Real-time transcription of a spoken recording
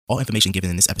All information given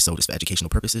in this episode is for educational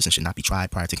purposes and should not be tried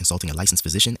prior to consulting a licensed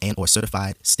physician and or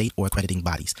certified state or accrediting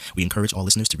bodies. We encourage all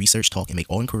listeners to research, talk, and make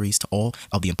all inquiries to all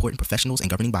of the important professionals and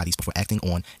governing bodies before acting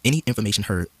on any information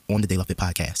heard on the De La Fit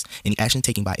podcast. Any action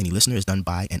taken by any listener is done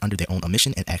by and under their own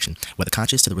omission and action, whether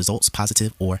conscious to the results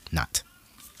positive or not.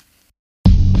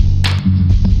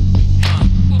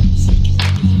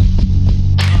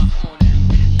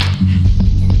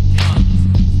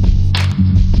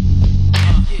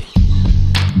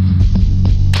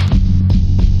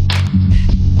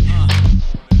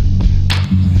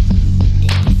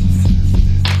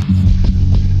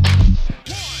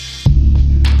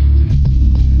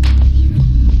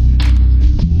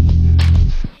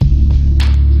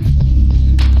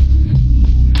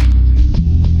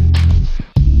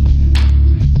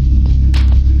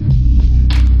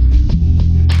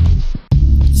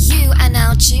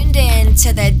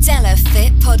 To the De La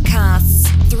Fit Podcasts,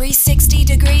 360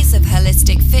 degrees of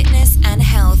holistic fitness and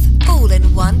health, all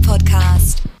in one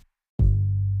podcast.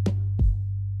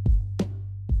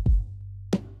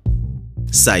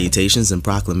 Salutations and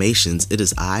proclamations. It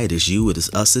is I, it is you, it is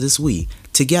us, it is we.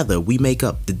 Together, we make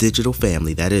up the digital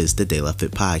family that is the De La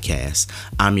Fit Podcast.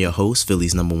 I'm your host,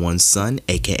 Philly's #1 son,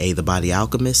 aka the Body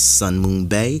Alchemist, Sun Moon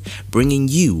Bay, bringing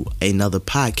you another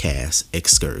podcast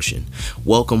excursion.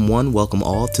 Welcome one, welcome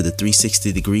all to the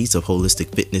 360 degrees of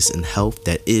holistic fitness and health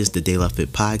that is the De La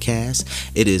Fit Podcast.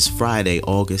 It is Friday,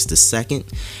 August the 2nd,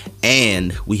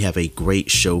 and we have a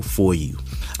great show for you.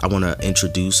 I want to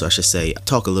introduce, I should say,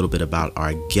 talk a little bit about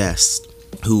our guest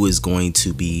who is going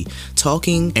to be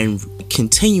talking and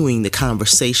continuing the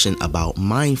conversation about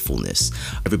mindfulness.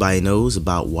 Everybody knows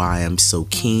about why I'm so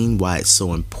keen, why it's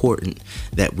so important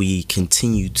that we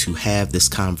continue to have this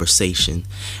conversation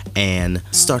and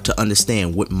start to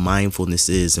understand what mindfulness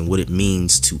is and what it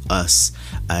means to us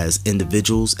as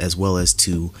individuals as well as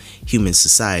to human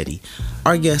society.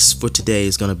 Our guest for today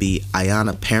is going to be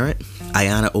Ayana Parent.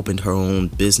 Ayana opened her own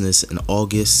business in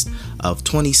August of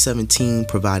 2017,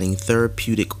 providing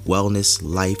therapeutic wellness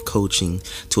life coaching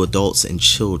to adults and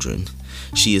children.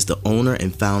 She is the owner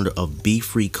and founder of Be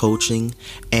Free Coaching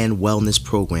and Wellness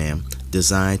Program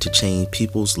designed to change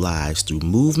people's lives through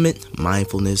movement,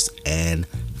 mindfulness, and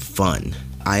fun.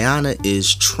 Ayana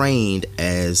is trained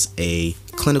as a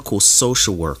clinical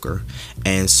social worker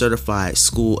and certified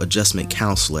school adjustment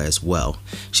counselor as well.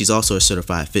 She's also a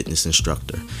certified fitness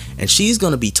instructor, and she's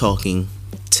going to be talking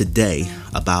today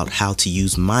about how to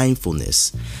use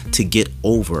mindfulness to get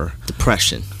over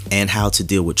depression and how to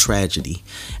deal with tragedy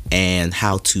and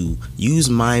how to use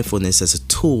mindfulness as a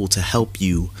tool to help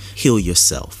you heal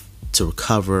yourself, to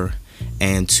recover,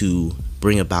 and to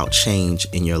bring about change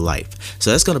in your life.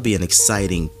 So that's going to be an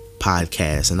exciting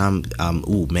podcast, and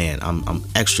I'm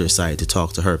extra excited to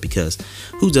talk to her, because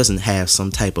who doesn't have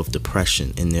some type of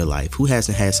depression in their life? Who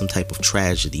hasn't had some type of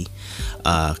tragedy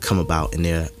come about in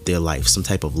their life, some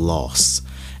type of loss?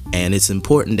 And it's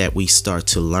important that we start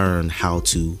to learn how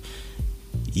to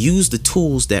use the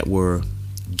tools that were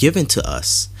given to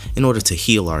us in order to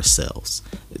heal ourselves.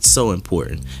 It's so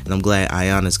important, and I'm glad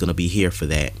Ayana is going to be here for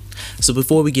that. So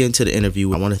before we get into the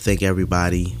interview, I want to thank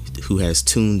everybody who has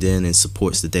tuned in and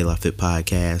supports the De La Fit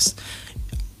Podcast.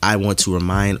 I want to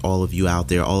remind all of you out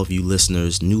there, all of you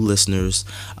listeners, new listeners,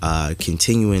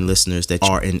 continuing listeners, that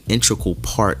are an integral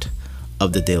part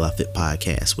of the De La Fit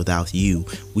Podcast. Without you,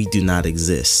 we do not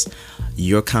exist.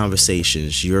 Your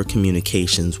conversations, your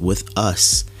communications with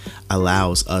us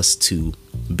allows us to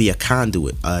be a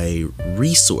conduit, a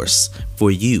resource for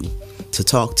you to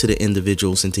talk to the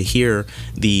individuals and to hear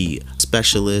the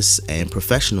specialists and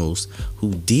professionals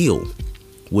who deal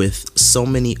with so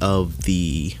many of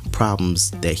the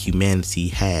problems that humanity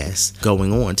has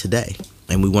going on today.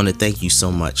 And we want to thank you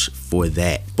so much for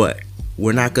that. But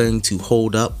we're not going to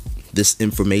hold up this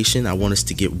information. I want us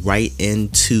to get right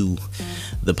into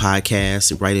the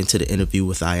podcast, right into the interview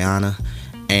with Ayana,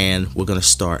 and we're going to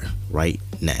start right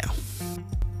now.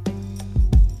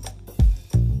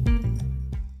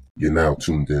 You're now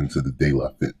tuned in to the De La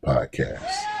Fit Podcast.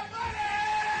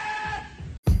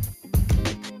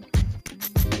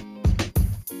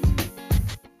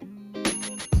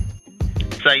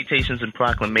 Salutations and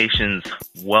proclamations.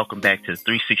 Welcome back to the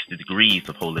 360 degrees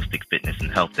of holistic fitness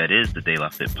and health that is the De La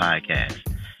Fit Podcast.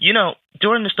 You know,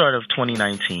 during the start of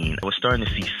 2019, I was starting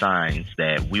to see signs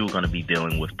that we were going to be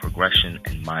dealing with progression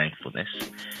and mindfulness.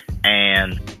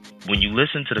 And when you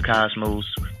listen to the cosmos,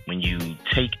 when you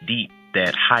take deep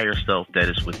that higher self that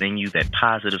is within you, that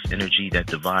positive energy, that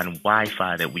divine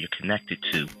Wi-Fi that we are connected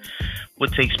to,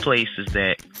 what takes place is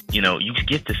that, you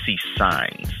get to see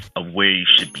signs of where you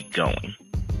should be going.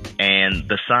 And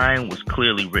the sign was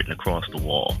clearly written across the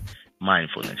wall.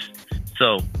 mindfulness.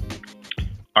 So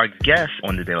our guest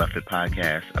on the De La Fit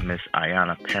podcast, Miss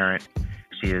Ayana Parent.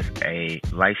 She is a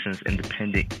licensed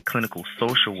independent clinical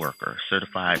social worker,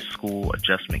 certified school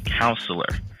adjustment counselor,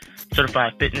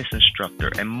 certified fitness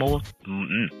instructor, and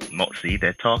see,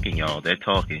 they're talking, y'all. They're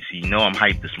talking. So you know I'm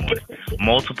hyped this morning.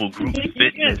 Multiple group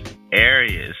fitness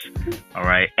areas. All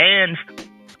right. And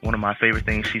one of my favorite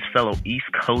things, she's fellow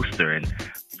East Coaster. And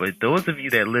for those of you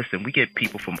that listen, we get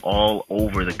people from all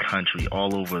over the country,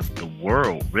 all over the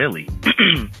world, really.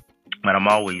 But I'm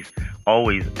always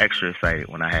extra excited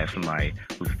when I have somebody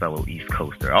who's a fellow East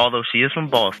Coaster. Although she is from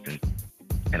Boston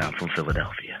and I'm from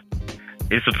Philadelphia.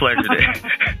 It's a pleasure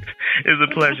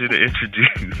to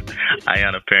introduce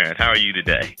Ayana Parent. How are you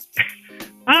today?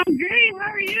 I'm great. How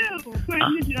are you? Quite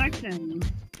an introduction.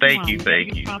 Thank you.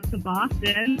 Off to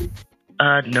Boston.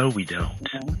 No, we don't.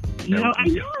 No, I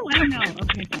don't know.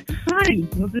 Okay, fine.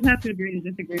 We'll just have to agree to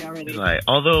disagree already. Right.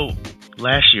 Although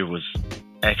last year was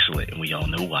excellent, and we all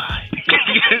know why.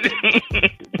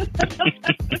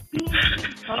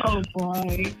 Oh,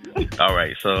 boy. All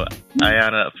right, so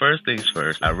Ayana, first things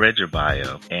first, I read your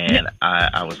bio, and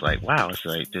I was like, wow, it's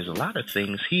like there's a lot of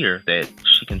things here that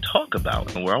she can talk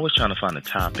about, and we're always trying to find a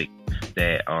topic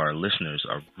that our listeners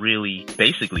are really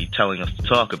basically telling us to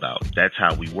talk about. That's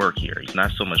how we work here. It's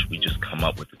not so much we just come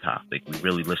up with the topic. We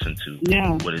really listen to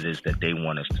what it is that they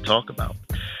want us to talk about.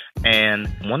 And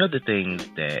one of the things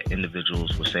that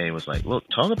individuals were saying was like, look,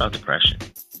 talk about depression.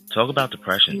 Talk about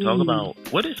depression. Talk about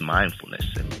what is mindfulness.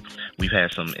 And we've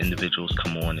had some individuals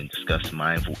come on and discuss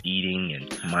mindful eating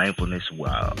and mindfulness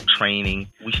while training.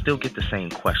 We still get the same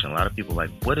question. A lot of people are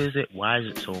like, what is it? Why is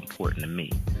it so important to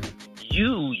me?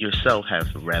 You yourself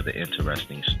have a rather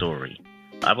interesting story.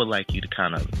 I would like you to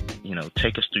kind of,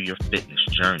 take us through your fitness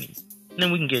journey. And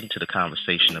then we can get into the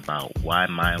conversation about why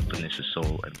mindfulness is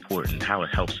so important, how it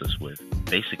helps us with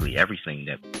basically everything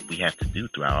that we have to do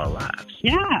throughout our lives.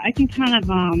 Yeah, I can kind of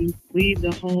leave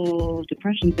the whole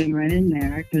depression thing right in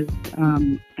there because,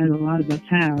 as a lot of us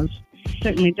have,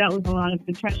 certainly dealt with a lot of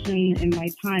depression in my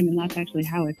time, and that's actually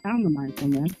how I found the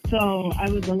mindfulness. So I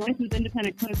was a licensed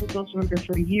independent clinical social worker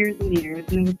for years and years,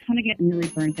 and I was kind of getting really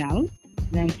burnt out.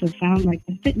 Then so found like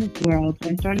the fitness world. So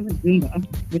I started with Zumba,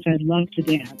 which I love to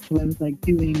dance. So I was like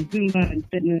doing Zumba and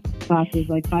fitness classes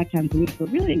like 5 times a week.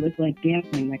 But really it was like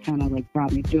dancing that kind of like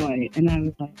brought me joy. And I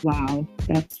was like, wow,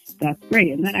 that's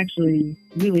great. And that actually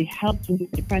really helped with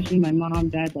depression. My mom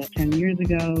died like 10 years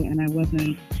ago, and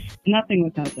nothing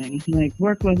was helping. Like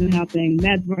work wasn't helping,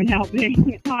 meds weren't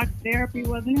helping, talk therapy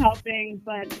wasn't helping,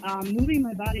 but moving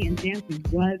my body and dancing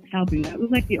was helping. That was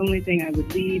like the only thing I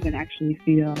would leave and actually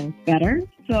feel better.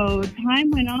 So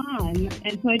time went on,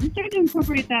 and so I just started to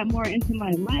incorporate that more into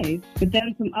my life. But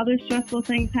then some other stressful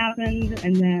things happened,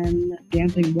 and then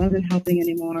dancing wasn't helping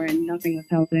anymore, and nothing was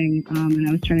helping, and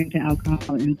I was turning to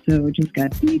alcohol, and so just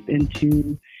got deep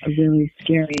into a really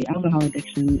scary alcohol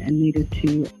addiction and needed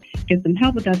to get some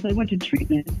help with that. So I went to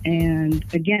treatment, and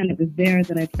again, it was there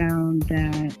that I found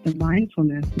that the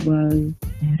mindfulness was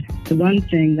the one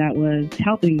thing that was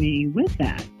helping me with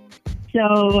that.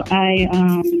 So I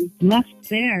left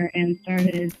there and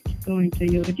started going to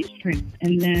yoga teacher training,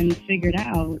 and then figured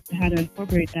out how to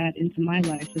incorporate that into my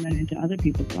life and then into other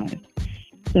people's lives.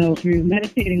 So through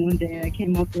meditating one day, I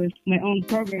came up with my own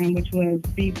program, which was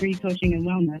Be Free Coaching and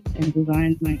Wellness, and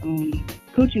designed my own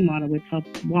coaching model, which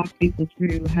helps walk people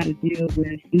through how to deal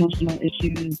with emotional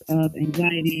issues of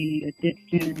anxiety,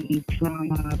 addiction,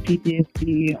 trauma,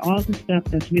 PTSD, all the stuff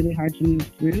that's really hard to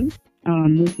move through.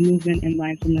 With movement and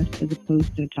mindfulness as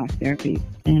opposed to talk therapy.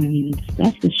 And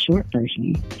that's the short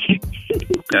version.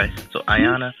 Okay. So,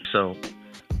 Ayana,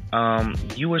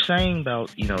 you were saying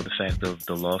about, the fact of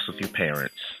the loss of your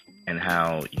parents and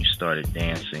how you started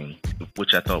dancing,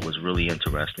 which I thought was really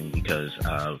interesting because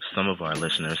some of our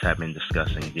listeners have been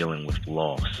discussing dealing with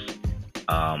loss.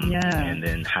 And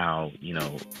then how,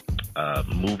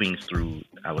 moving through,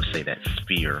 I would say, that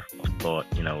sphere of thought,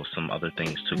 some other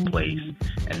things took place,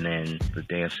 and then the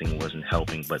dancing wasn't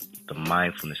helping, but the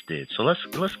mindfulness did. So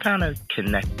let's kind of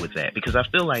connect with that, because I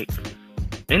feel like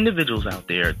individuals out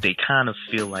there, they kind of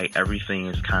feel like everything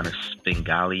is kind of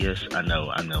Spengalius. I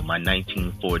know, my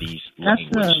 1940s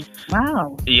language.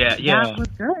 Wow. Yeah. That was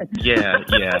good. Yeah.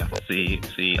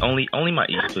 See, only my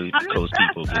East Coast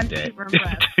people get that.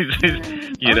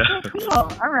 Cool.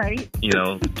 All right.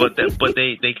 But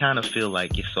they kind of feel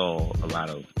like it's all a lot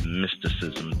of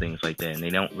mysticism, things like that, and they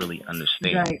don't really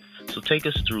understand. Right. So take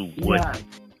us through what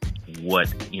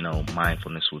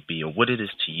mindfulness would be, or what it is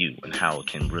to you, and how it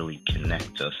can really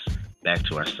connect us back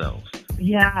to ourselves.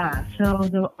 Yeah, so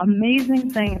the amazing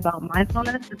thing about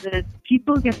mindfulness is that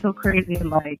people get so crazy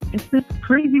and like, it's this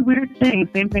crazy weird thing.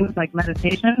 Same thing with like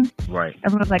meditation. Right.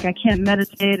 Everyone's like, I can't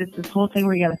meditate. It's this whole thing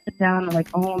where you gotta sit down and like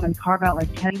and carve out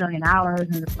like 10 million hours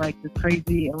and it's like this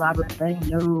crazy elaborate thing.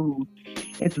 No,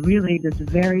 it's really this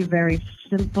very, very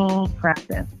simple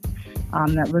practice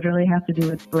that literally has to do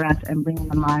with breath and bringing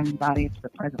the mind and body into the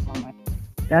present moment.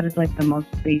 That is like the most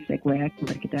basic way I can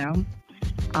break it down.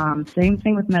 Same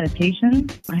thing with meditation.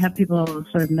 I have people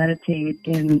sort of meditate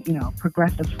in,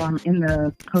 progressive form in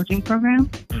the coaching program,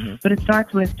 but it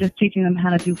starts with just teaching them how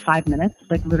to do 5 minutes,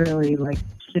 like literally like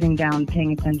sitting down,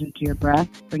 paying attention to your breath,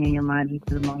 bringing your mind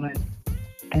into the moment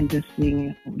and just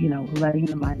seeing, letting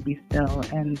the mind be still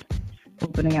and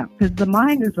opening up. Because the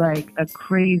mind is like a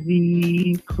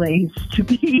crazy place to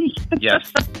be.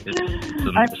 Yes.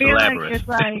 I feel elaborate. Like it's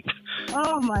like,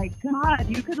 oh my God,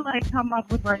 you could like come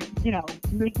up with like,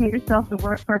 making yourself the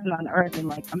worst person on earth in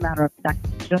like a matter of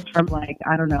seconds just from like,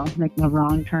 I don't know, making a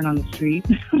wrong turn on the street.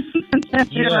 And then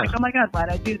you're like, oh my God, why'd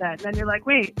I do that? And then you're like,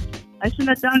 wait, I shouldn't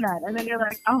have done that. And then you're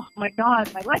like, oh my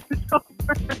God, my life is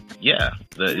over. Yeah,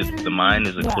 the mind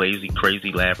is a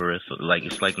crazy labyrinth. Like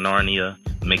it's like Narnia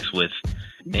mixed with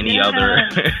any other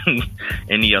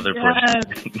person.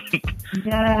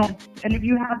 Yes, and if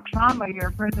you have trauma, you're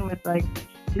a person with like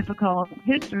difficult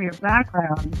history or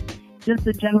background. Just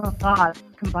the general thoughts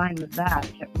combined with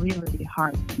that get really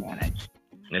hard to manage.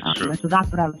 That's true. So that's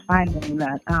what I was finding,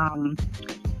 that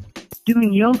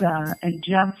doing yoga and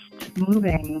just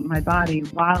moving my body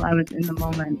while I was in the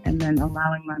moment and then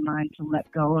allowing my mind to let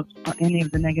go of any of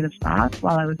the negative thoughts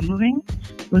while I was moving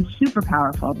was super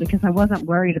powerful because I wasn't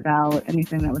worried about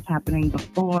anything that was happening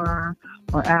before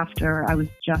or after. I was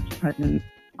just present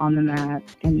on the mat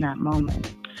in that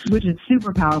moment, which is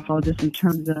super powerful just in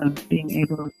terms of being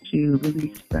able to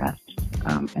release stress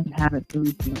and have it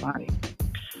release in the body.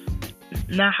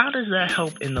 Now, how does that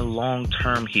help in the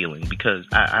long-term healing? Because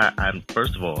I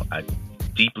first of all, I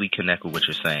deeply connect with what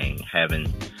you're saying,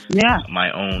 having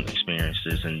my own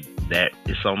experiences, and that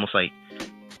it's almost like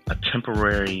a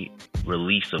temporary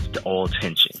release of all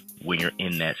tension when you're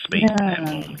in that space in that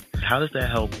moment. How does that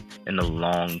help in the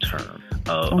long term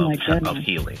of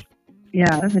healing?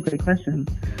 Yeah, that's a great question.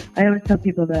 I always tell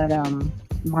people that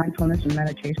mindfulness and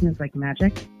meditation is like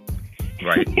magic.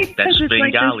 Right. That's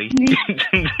Bengali.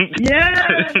 It's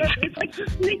like the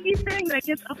sneaky thing that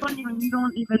gets up on you and you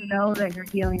don't even know that you're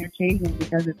healing or changing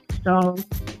because it's so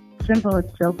simple,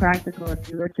 it's so practical. If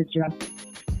you were to just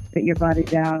sit your body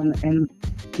down and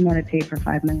meditate for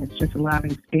 5 minutes, just allowing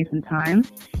space and time,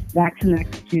 that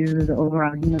connects to the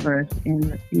overall universe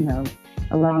in,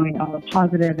 allowing all the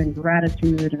positive and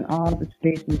gratitude and all the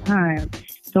space and time.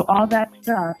 So all that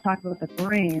stuff, talk about the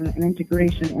brain and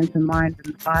integration into mind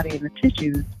and the body and the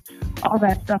tissues, all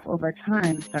that stuff over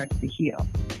time starts to heal.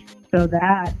 So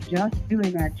that just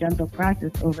doing that gentle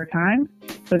practice over time,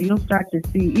 so you'll start to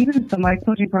see, even so my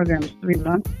coaching program is 3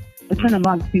 months, within a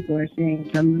month people are seeing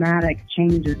dramatic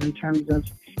changes in terms of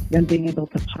them being able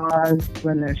to pause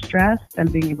when they're stressed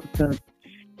and being able to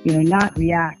not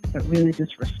react, but really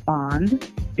just respond,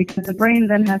 because the brain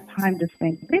then has time to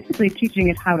think, basically teaching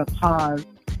it how to pause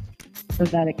so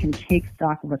that it can take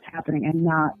stock of what's happening and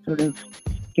not sort of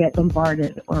get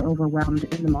bombarded or overwhelmed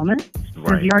in the moment.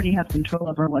 Because you already have control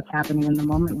over what's happening in the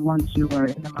moment once you are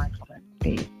in the mindfulness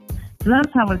space. So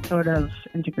that's how it sort of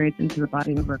integrates into the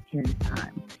body over a period of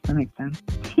time. Does that make sense?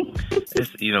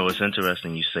 It's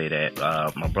interesting you say that.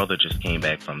 My brother just came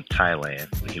back from Thailand,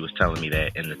 and he was telling me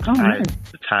that in the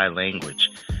Thai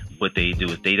language, what they do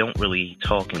is they don't really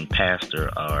talk in past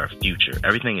or future.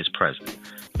 Everything is present.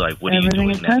 So like, what Everything are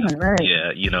you doing now? Present, right.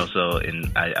 Yeah,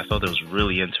 and I thought that was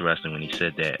really interesting when he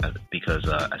said that because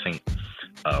I think,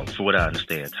 for what I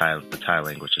understand, the Thai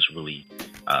language is really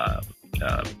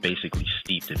basically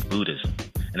steeped in Buddhism,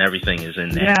 and everything is in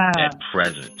that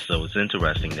present. So it's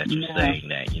interesting that you're saying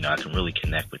that. I can really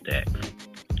connect with that.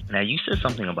 Now, you said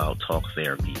something about talk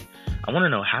therapy. I want to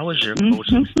know, how is your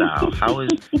coaching style? How is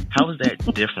that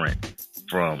different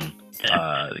from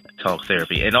talk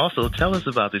therapy? And also tell us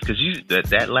about this, because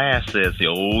that last says,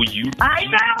 I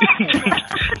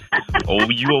know.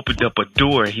 you opened up a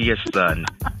door here, son.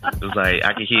 It was like,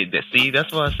 I can hear that. See,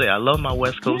 that's what I say. I love my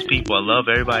West Coast people. I love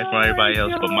everybody from everybody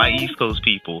else, but my East Coast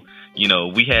people,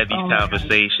 we have these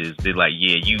conversations. They're like,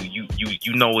 yeah,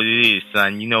 you know what it is,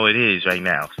 son. You know what it is right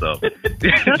now. So,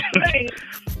 that's right.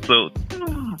 So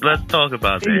let's talk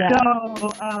about that.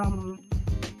 So,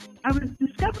 I was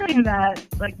discovering that,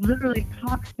 like, literally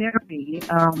talk therapy,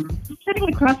 sitting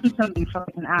across from somebody for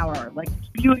like an hour, like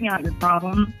spewing out your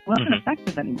problem, wasn't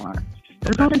effective anymore. It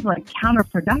was always like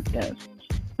counterproductive.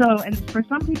 So, and for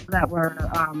some people that were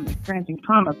experiencing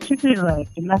trauma, particularly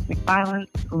like domestic violence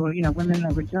or, women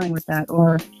that were dealing with that,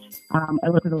 or I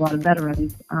look at a lot of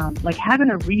veterans, like having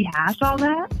to rehash all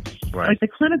that. Right. Like the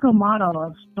clinical model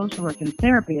of social work and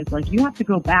therapy is like you have to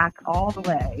go back all the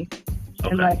way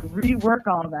and like rework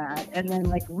all that and then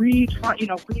like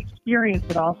re-experience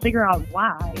it all, figure out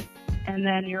why, and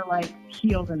then you're like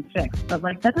healed and fixed. But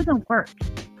like that doesn't work.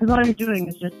 Because all you're doing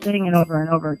is just saying it over and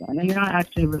over again, and you're not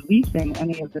actually releasing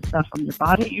any of the stuff from your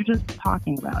body. You're just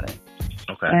talking about it.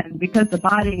 Okay. And because the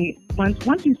body,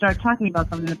 once you start talking about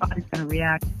something, the body's going to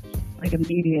react like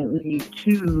immediately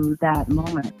to that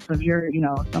moment. So if you're,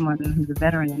 someone who's a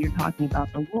veteran and you're talking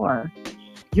about the war,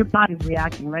 your body's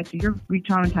reacting, right? So you're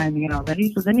re-traumatizing it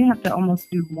already. So then you have to almost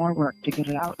do more work to get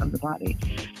it out of the body.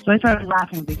 So I started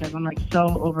laughing because I'm like so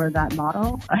over that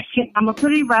model. I'm a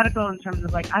pretty radical in terms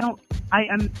of like, I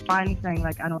am fine saying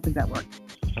like, I don't think that works.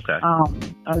 Okay.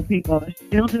 Other people are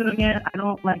still doing it. I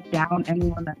don't like down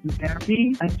anyone that's in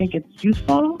therapy. I think it's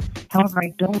useful. However,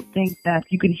 I don't think that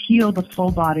you can heal the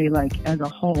full body like as a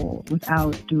whole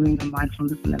without doing the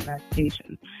mindfulness and the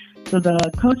meditation. So the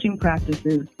coaching practice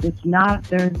is, it's not,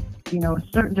 there's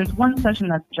one session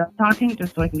that's just talking,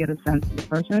 just so I can get a sense of the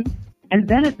person. And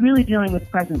then it's really dealing with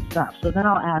present stuff. So then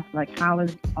I'll ask, like, how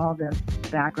is all this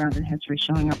background and history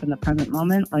showing up in the present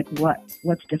moment? Like,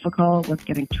 what's difficult? What's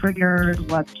getting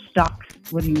triggered? What's stuck?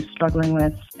 What are you struggling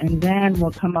with? And then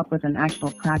we'll come up with an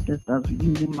actual practice of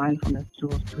using mindfulness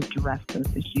tools to address those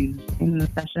issues in the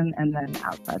session and then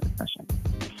outside the session.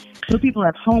 So people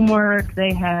have homework,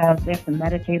 they have to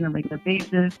meditate on a regular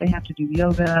basis, they have to do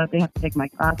yoga, they have to take my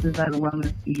classes at a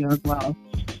wellness studio as well.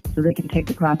 So they can take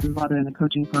the classes while they're in the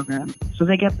coaching program. So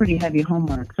they get pretty heavy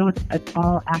homework. So it's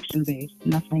all action-based.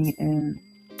 Nothing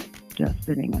is just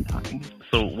sitting and talking.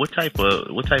 So what type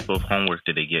of homework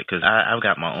do they get? Because I've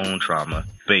got my own trauma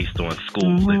based on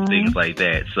schools and things like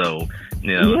that. So,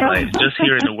 like just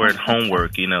hearing the word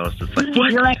homework, it's just like,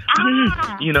 what? You're like,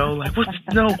 like, what?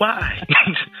 No, why?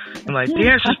 I'm like, the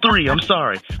answer's 3. I'm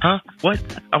sorry. Huh? What?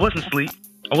 I wasn't asleep.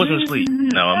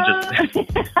 No, I'm just,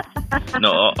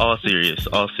 no, all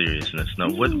seriousness. No,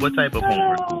 what type of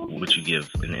homework would you give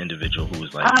an individual who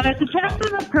is like? It depends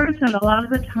on the person. A lot of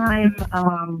the time,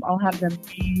 I'll have them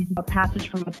read a passage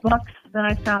from a book that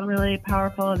I found really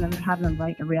powerful and then have them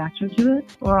write a reaction to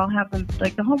it. Or I'll have them,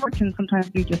 like the homework can sometimes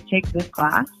be just take this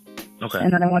class. Okay.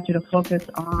 And then I want you to focus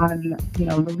on,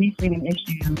 releasing an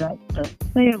issue that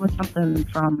say it was something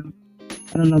from,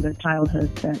 I don't know, their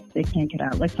childhood that they can't get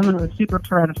out. Like someone who was super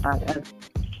parentified as,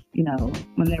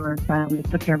 when they were a child, they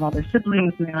took care of all their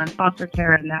siblings and they were in foster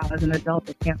care, and now as an adult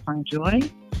they can't find joy.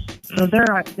 So their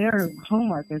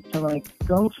homework is to like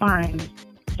go find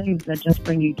things that just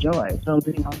bring you joy. So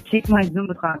take my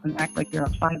Zumba class and act like you're a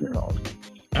 5-year-old,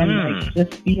 and like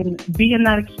just be in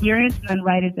that experience and then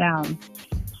write it down.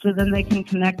 So then they can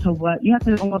connect to what you have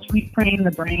to almost retrain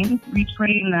the brain,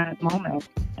 retrain that moment,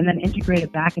 and then integrate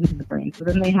it back into the brain. So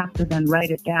then they have to then write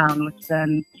it down, which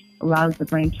then allows the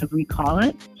brain to recall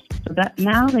it. So that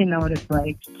now they know what it's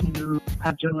like to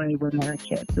have joy when they're a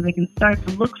kid. So they can start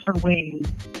to look for ways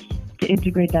to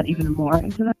integrate that even more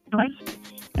into their life.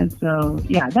 And so,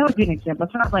 yeah, that would be an example.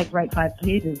 It's not like write 5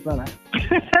 pages, but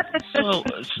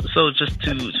So just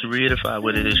to reiterate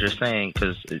what it is you're saying,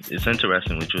 because it's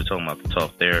interesting what you were talking about, the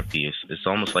talk therapy. It's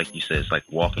almost like you said, it's like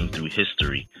walking through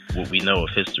history. What we know of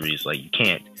history is like you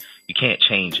can't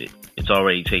change it. It's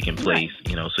already taken place,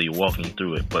 so you're walking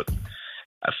through it. But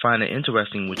I find it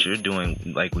interesting what you're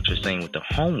doing, like what you're saying with the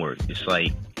homework. It's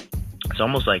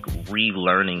almost like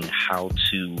relearning how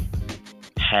to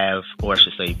have, or I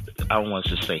should say, I don't want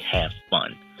to say have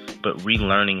fun, but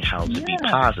relearning how to be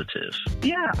positive.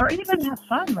 Yeah, or even have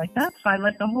fun. Like, that's fine.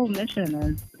 Like, the whole mission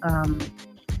is,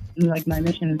 like, my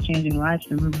mission is changing lives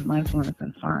through movement, mindfulness,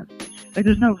 and fun. Like,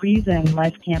 there's no reason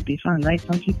life can't be fun, right?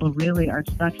 Some people really are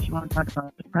stuck. If you want to talk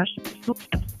about depression, people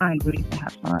can't find ways to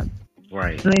have fun.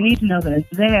 Right. So they need to know that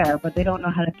it's there, but they don't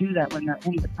know how to do that when they're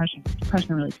in depression.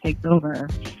 Depression really takes over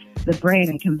the brain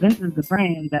and convinces the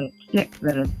brain that it's sick,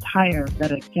 that it's tired,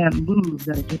 that it can't move,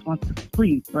 that it just wants to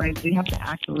sleep, right? So you have to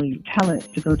actually tell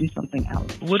it to go do something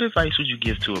else. What advice would you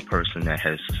give to a person that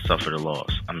has suffered a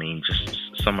loss? I mean, just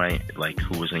somebody like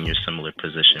who was in your similar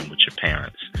position with your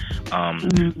parents.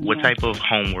 What type of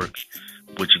homework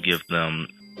would you give them?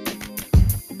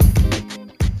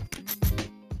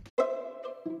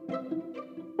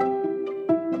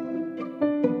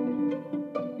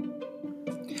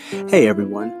 Hey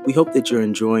everyone, we hope that you're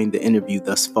enjoying the interview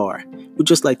thus far. We'd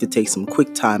just like to take some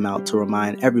quick time out to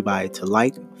remind everybody to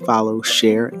like, follow,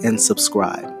 share, and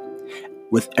subscribe.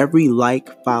 With every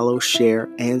like, follow, share,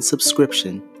 and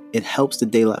subscription, It helps the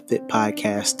De La Fit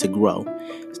podcast to grow.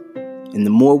 And the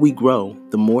more we grow,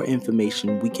 the more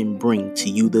information we can bring to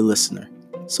you, the listener.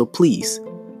 So please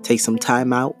take some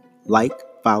time out, like,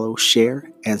 follow,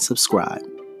 share, and subscribe.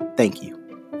 Thank you.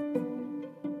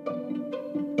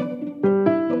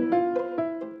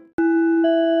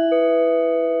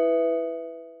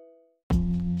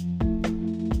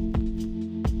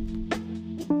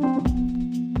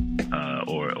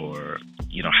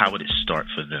 How would it start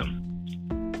for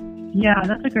them? Yeah,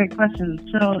 that's a great question.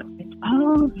 So it's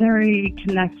all very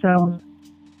connected. So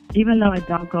even though I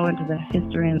don't go into the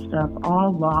history and stuff,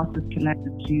 all loss is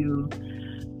connected to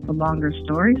a longer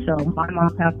story. So my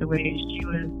mom passed away. She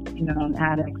was, an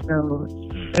addict. So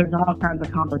there's all kinds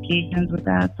of complications with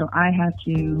that. So I had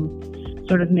to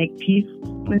sort of make peace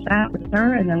with that, with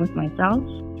her, and then with myself.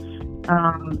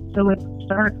 So it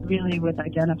starts really with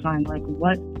identifying, like,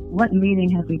 what meaning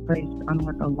have we placed on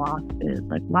what the loss is?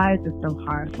 Like, why is it so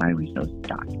hard? Why are we so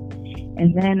stuck?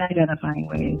 And then identifying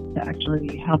ways to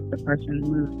actually help the person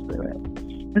move through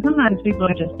it. But sometimes people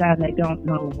are just sad and they don't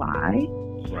know why.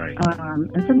 Right.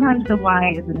 And sometimes the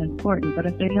why isn't important, but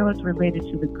if they know it's related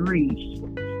to the grief,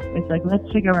 it's like, let's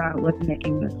figure out what's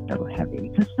making this so heavy.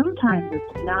 Because sometimes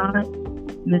it's not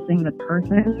missing the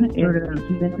person, it's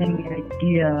missing the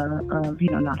idea of,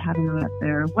 not having them at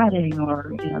their wedding,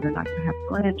 or, they're not going to have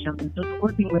grandchildren. So it's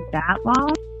working with that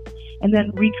loss and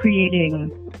then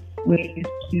recreating ways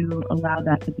to allow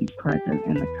that to be present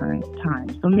in the current time.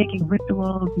 So making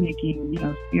rituals, making,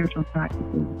 spiritual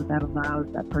practices that allows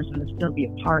that person to still be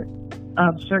a part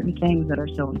of certain things that are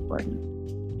so important.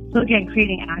 So again,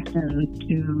 creating actions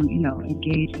to,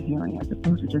 engage in healing as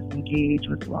opposed to just engage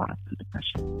with loss and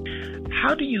depression.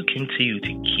 How do you continue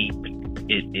to keep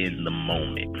it in the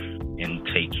moment and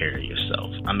take care of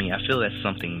yourself? I mean, I feel that's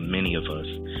something many of us,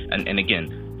 and again,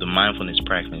 the mindfulness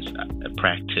practice.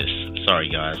 Sorry,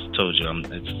 guys, told you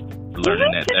it's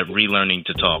learning relearning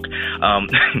to talk.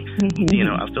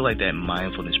 I feel like that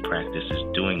mindfulness practice is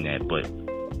doing that, but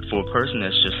for a person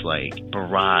that's just like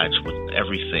barraged with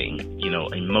everything,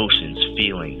 emotions,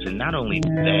 feelings, and not only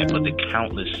that, but the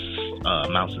countless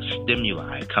amounts of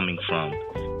stimuli coming from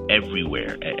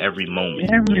everywhere at every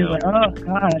moment. Everywhere. Oh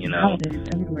God. Nowadays,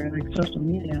 everywhere, like social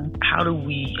media. How do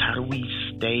we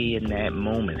stay in that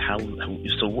moment?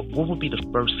 So what would be the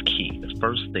first key? The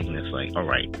first thing that's like, all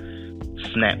right,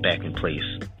 snap back in place.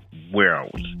 Where are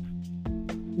we?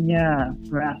 Yeah,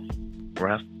 breath.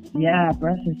 Breath? Yeah,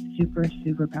 breath is super,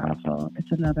 super powerful. It's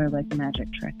another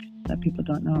magic trick that people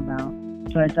don't know about.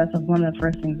 So that's one of the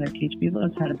first things I teach people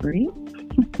is how to breathe.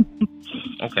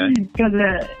 Okay. Because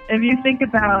if you think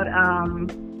about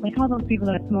all those people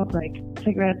that smoke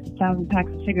cigarettes, 1,000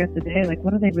 packs of cigarettes a day,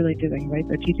 what are they really doing, right?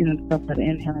 They're teaching themselves how to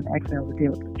inhale and exhale to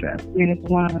deal with the stress. I mean, it's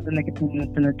one of the nicotine,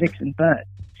 it's an addiction, but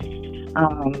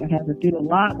it has to do a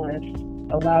lot with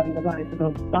allowing the body. So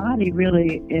the body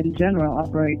really, in general,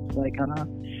 operates on a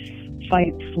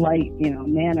fight, flight,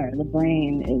 manner. The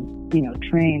brain is,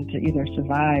 trained to either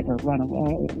survive or run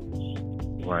away.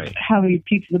 Right. How we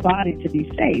teach the body to be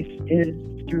safe is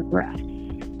through breath.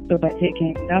 So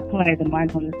that's why the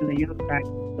mindfulness of the yoga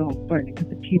practice is so important,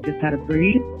 because it teaches how to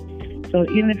breathe. So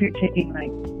even if you're taking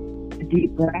a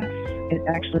deep breath,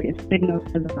 it signals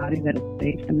to the body that it's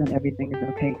safe and that everything is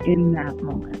okay in that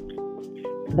moment.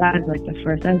 So that is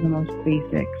that is the most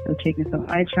basic. So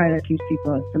I try to teach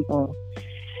people a simple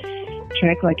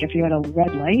trick, if you're at a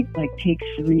red light, take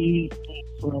 3 deep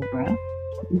slow breaths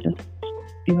and just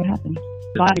see what happens.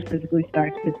 Body physically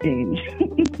starts to change.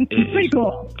 It's pretty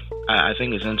cool. I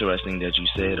think it's interesting that you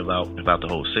said about the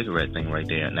whole cigarette thing right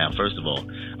there. Now, first of all,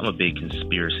 I'm a big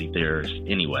conspiracy theorist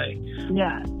anyway.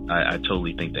 Yeah. I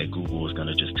totally think that Google is going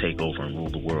to just take over and rule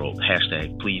the world.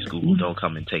 # please Google, don't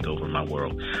come and take over my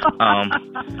world.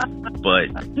 But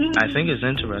I think it's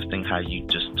interesting how you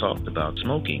just talked about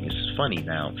smoking. It's funny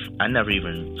now. I never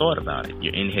even thought about it.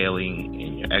 You're inhaling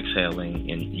and you're exhaling,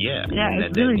 and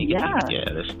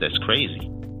that's crazy.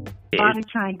 Body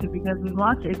trying to, because we've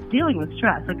lost it. It's dealing with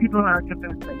stress. So people are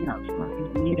convinced that, you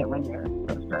need it when you're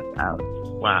so stressed out.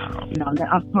 Wow.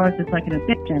 Of course, it's like an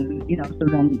addiction,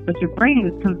 but your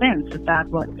brain is convinced that that's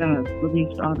what's going to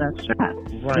release all that stress.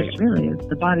 Right. Which really is,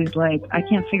 the body's I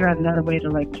can't figure out another way to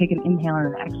take an inhale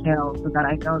and an exhale so that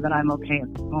I know that I'm okay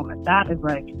at this moment. That is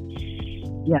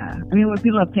yeah. I mean, when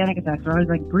people have panic attacks, they're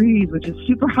always breathe, which is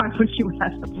super hard for you.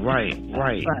 Right.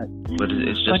 But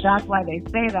it's just. But that's why they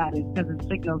say that, is because it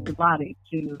signals the body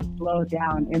to slow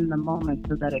down in the moment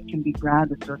so that it can be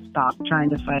grounded or stop trying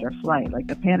to fight or flight.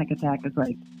 The panic attack is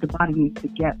the body needs to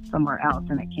get somewhere else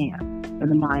and it can't, or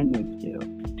the mind needs to.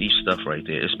 deep stuff right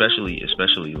there,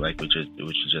 especially like what you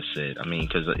just said. I mean,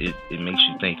 because it makes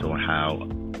you think on how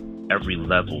every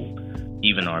level,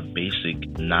 even our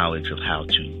basic knowledge of how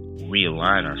to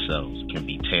realign ourselves, can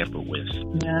be tampered with.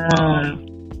 Yeah.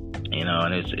 You know,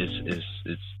 and it's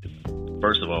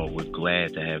first of all, we're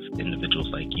glad to have individuals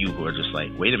like you who are just like,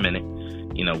 wait a minute,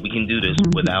 you know, we can do this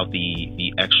without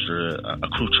the extra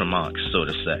accoutrements, so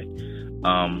to say.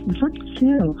 Look at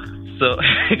you. So,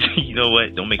 you know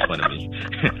what? Don't make fun of me.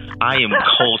 I am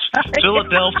cultured.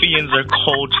 Philadelphians are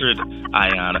cultured,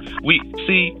 Ayana.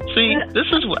 See, this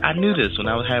is what I knew this when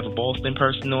I would have a Boston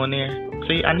person on there.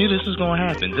 See, I knew this was going to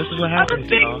happen. This is what happens,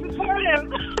 y'all.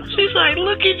 She's like,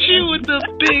 look at you with the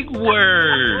big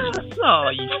words. Oh,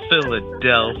 you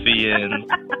Philadelphian.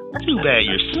 Too bad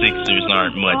your Sixers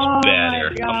aren't much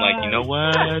better. I'm like, you know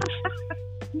what?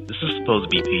 This is supposed to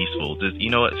be peaceful. You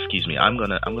know what? Excuse me. I'm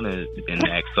gonna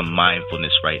enact some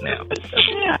mindfulness right now.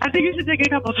 Yeah, I think you should take a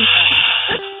couple of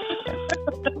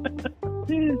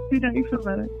See that you feel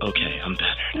better. Okay, I'm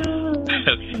better.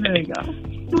 Okay. There you go.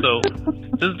 So,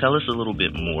 just tell us a little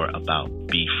bit more about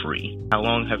Be Free. How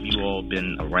long have you all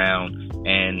been around,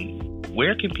 and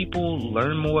where can people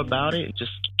learn more about it?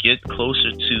 Just get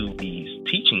closer to these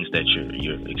teachings that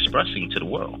you're expressing to the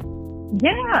world.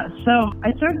 Yeah, so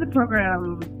I started the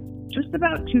program just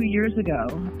about 2 years ago,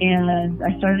 and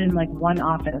I started in like one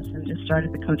office and just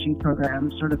started the coaching program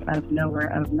sort of out of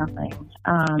nowhere, out of nothing.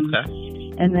 Okay.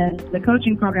 And then the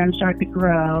coaching program started to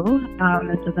grow,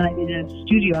 and so then I needed a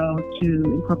studio to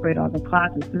incorporate all the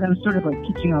classes, because I was sort of like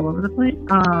teaching all over the place.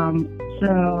 So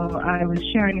I was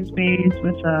sharing a space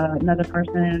with another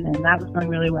person, and that was going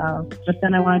really well. But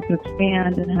then I wanted to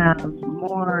expand and have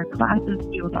more classes to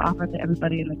be able to offer to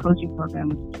everybody, and the coaching program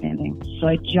was expanding. So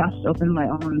I just opened my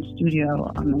own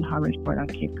studio in Harwichport on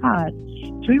Cape Cod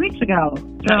 3 weeks ago.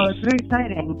 So Nice. It's very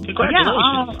exciting.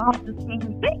 Congratulations.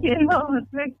 Thank you.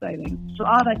 It's very exciting. So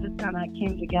all that just kind of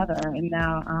came together, and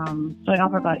now so I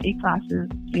offer about 8 classes,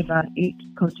 see about 8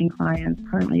 coaching clients.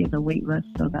 Currently is a wait list,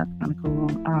 so that's kind of cool.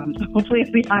 Hopefully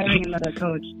I'll be hiring another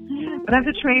coach. But I have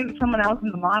to train someone else in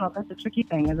the model. That's the tricky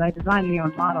thing, is I designed my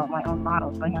own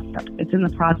model, so I have to, it's in the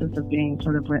process of being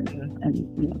sort of written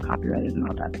and copyrighted and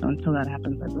all that. So until that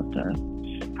happens, I'd love to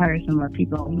hire some more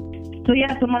people. So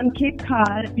yes, I'm on Cape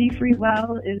Cod.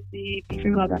 BeFreeWell is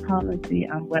BeFreeWell.com is the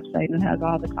website, and it has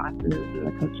all the classes and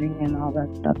the coaching and all that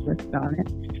stuff listed on it.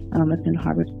 It's in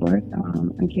Harwichport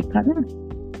on Cape Cod.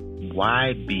 Yeah.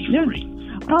 Why Be Free?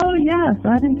 Oh yes,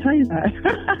 I didn't tell you that.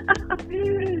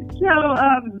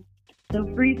 So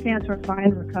free stands for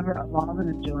Find, Recover, Evolve, and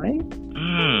Enjoy.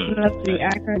 So that's the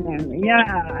acronym. Yeah,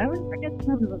 I always forget to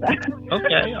tell people that.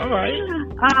 Okay, all right.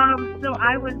 So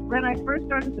when I first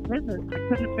started the business, I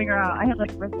couldn't figure out, I had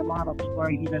written the model before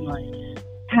I even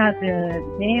had the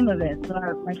name of it. So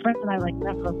my friends and I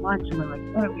met for lunch, and we're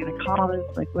like, what are we going to call this?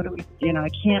 What do we, I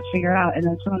can't figure out. And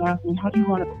then someone asked me, how do you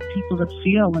want people to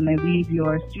feel when they leave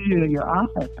your studio, your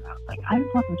office? And I was like, I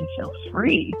just want them to feel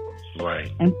free.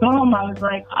 Right. And boom, I was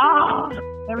like,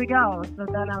 there we go. So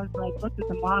then I was looked at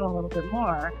the model a little bit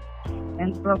more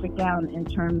and broke it down in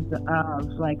terms of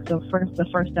the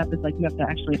first step is you have to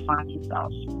actually find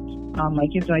yourself. You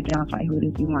have to identify who it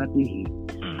is you want to be.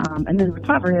 And then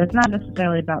recovery, it's not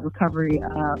necessarily about recovery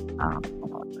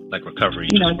recovery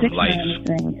from life.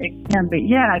 It can be,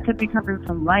 it could be recovery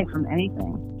from life, from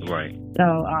anything. Right.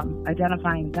 So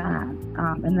identifying that.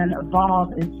 And then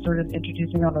evolve is sort of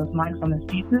introducing all those mindfulness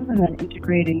pieces, and then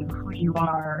integrating who you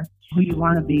are, who you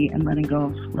want to be, and letting go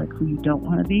of who you don't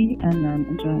want to be, and then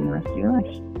enjoying the rest of your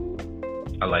life.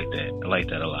 I like that. I like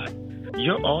that a lot.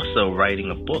 You're also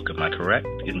writing a book, am I correct?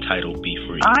 Entitled Be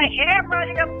Free. I am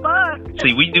writing a book.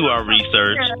 See, we do our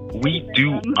research. We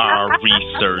do our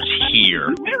research here.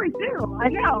 You really do. I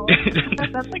know.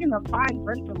 That's in the fine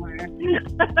print somewhere.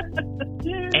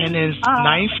 And in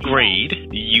 9th grade,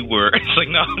 you were... It's like,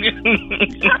 no. I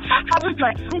was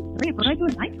like, 9th grade? What did I do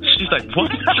in 9th grade? She's like,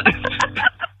 what?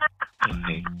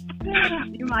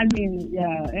 You mind me?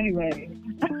 Yeah, anyway.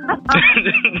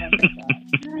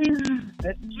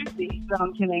 That's juicy. So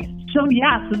I'm kidding. So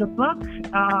the book,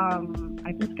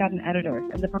 I just got an editor,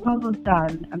 and the proposal's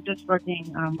done. I'm just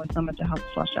working with someone to help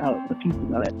flesh out the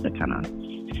pieces of it to kind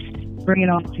of bring it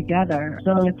all together.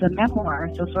 So it's a memoir,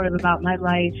 so sort of about my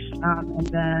life, and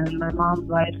then my mom's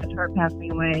life and her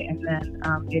passing away, and then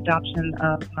the adoption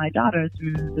of my daughter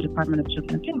through the Department of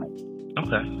Children and Families.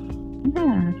 Okay.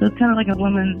 Yeah, so it's kind of like a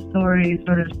woman's story,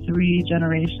 sort of 3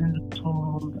 generations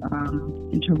told,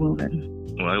 interwoven.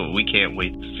 Well, we can't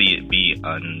wait to see it be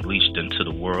unleashed into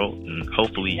the world, and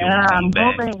hopefully you'll come I'm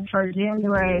back. hoping for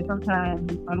January sometime.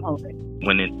 I'm hoping.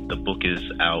 When the book is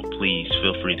out, please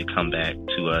feel free to come back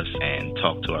to us and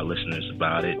talk to our listeners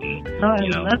about it, and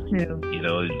I'd love to.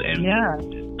 And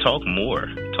talk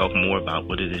more about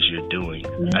what it is you're doing.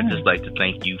 Yeah. I'd just like to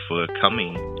thank you for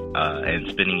coming and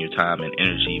spending your time and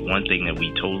energy. One thing that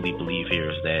we totally believe here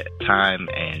is that time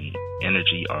and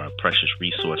energy are precious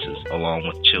resources, along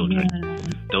with children. Yeah.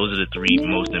 Those are the 3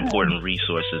 most important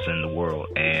resources in the world,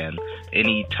 and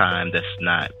any time that's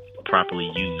not properly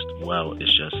used well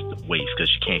is just waste, because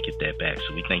you can't get that back.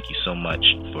 So we thank you so much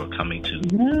for coming to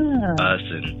us,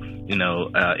 and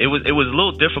it was a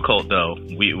little difficult though.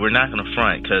 We're not going to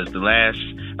front, because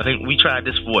I think we tried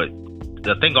this for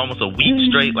almost a week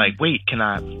straight. Like, wait,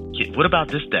 what about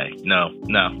this day? No.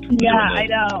 Yeah, I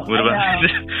know. What about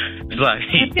this? It's like,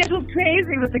 it's a little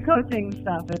crazy with the coaching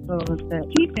stuff. It's a little bit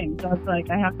teaching, so it's like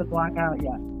I have to block out.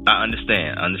 Yeah. I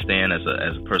understand as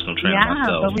a personal trainer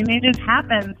myself. Yeah, but we made this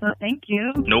happen, so thank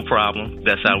you. No problem.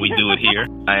 That's how we do it here.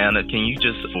 Ayana, can you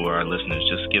just, for our listeners,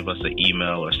 just give us an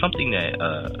email or something that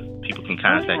people can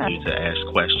contact you to ask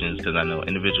questions, because I know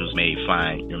individuals may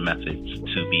find your methods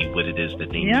to be what it is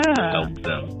that they need to help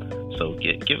them. So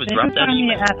drop that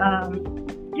email.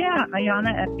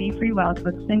 Ayana at BeFreeWealth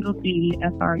with single B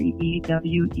FREEWELL.com.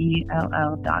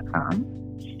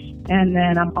 And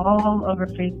then I'm all over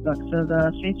Facebook. So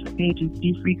the Facebook page is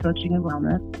Be Free Coaching and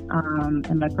Wellness.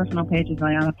 And my personal page is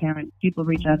Ayana Parent. People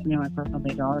reach out to me on my personal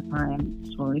page all the time.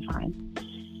 It's totally fine.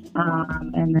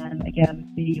 And then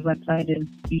again, the website is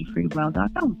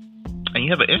BeFreeWell.com. And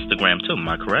you have an Instagram too, am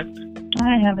I correct?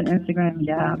 I have an Instagram,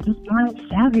 yeah. I'm just not as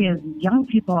savvy as young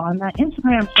people on that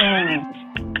Instagram thing.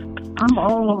 I'm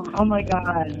old. Oh my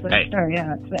God. But sure,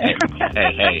 yeah.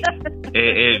 Hey.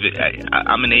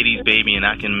 I'm an 80s baby, and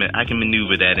I can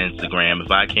maneuver that Instagram.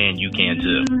 If I can, you can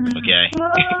too. Okay.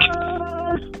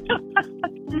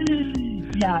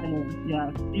 Yeah, it is.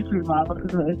 Yeah, Be Free Model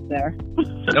is there.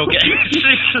 Okay.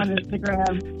 On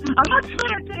Instagram. I'm on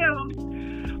Twitter too.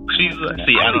 You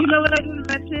know what I didn't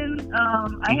mention? I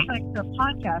have like a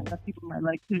podcast that people might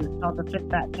like too. It's called the Fit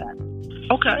Fat Chat.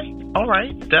 Okay, all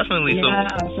right, definitely. Yeah,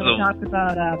 so we talk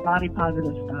about body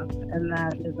positive stuff, and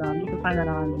that is you can find that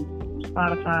on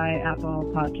Spotify,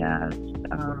 Apple Podcasts,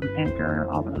 Anchor,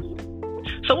 all those.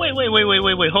 So wait,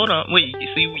 hold on. Wait, you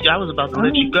see, I was about to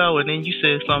let you go, and then you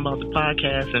said something about the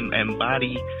podcast and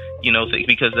body,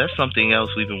 because that's something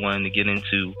else we've been wanting to get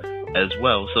into as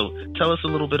well. So tell us a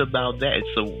little bit about that.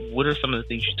 So what are some of the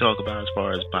things you talk about as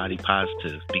far as body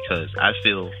positive? Because I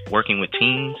feel working with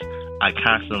teens, I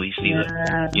constantly see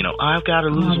I've got to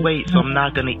lose weight, so I'm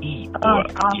not going to eat. It's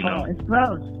awful. It's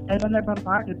gross. And when they're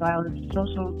bombarded by all this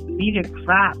social media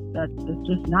crap that is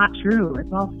just not true.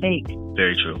 It's all fake.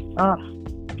 Very true.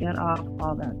 Get off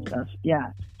all that stuff.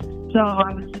 Yeah. So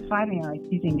I was just finding, like,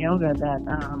 teaching yoga that,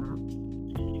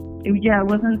 it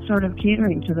wasn't sort of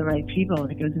catering to the right people.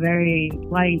 Like, it was very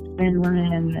white, thin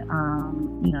women,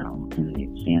 and these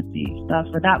fancy stuff.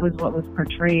 But that was what was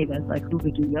portrayed as, like, who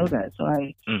could do yoga. So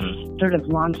I sort of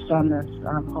launched on this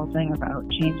whole thing about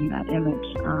changing that image.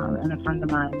 And a friend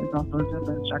of mine is also a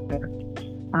Zumba instructor.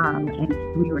 And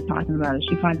we were talking about it.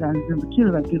 She finds that in Zumba,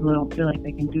 too, that people don't feel like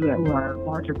they can do it who are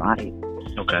larger bodies.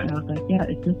 Okay. And I was like, yeah,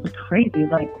 it's just crazy.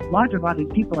 Like, larger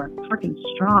bodied people are freaking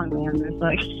strong, man. There's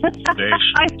like, very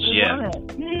I love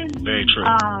it. Very true.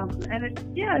 And it's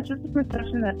just a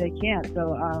perception that they can't.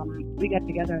 So we got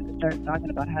together and started talking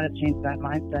about how to change that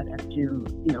mindset and to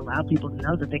allow people to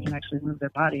know that they can actually move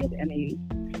their body at any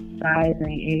size,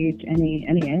 any age, any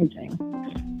anything.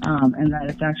 And that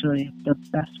it's actually the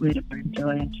best way to bring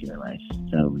joy into your life.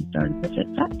 So we started the Fit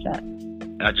Fat Chat.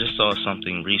 I just saw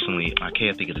something recently. I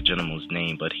can't think of the gentleman's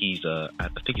name, but I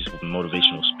think he's a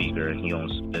motivational speaker and he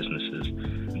owns businesses.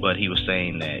 But he was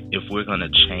saying that if we're going to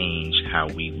change how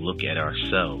we look at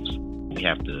ourselves, we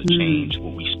have to change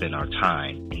what we spend our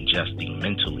time ingesting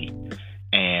mentally.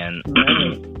 And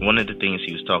one of the things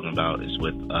he was talking about is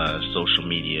with social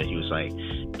media. He was like,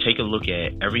 take a look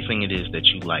at everything it is that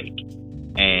you like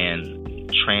and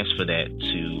transfer that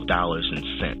to dollars and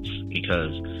cents,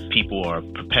 because people are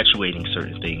perpetuating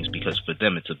certain things because for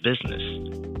them it's a business.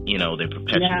 They're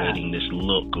perpetuating this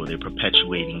look, or they're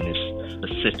perpetuating this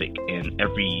specific, and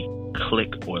every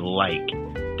click or like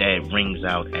that rings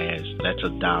out as that's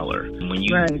 $1. When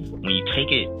you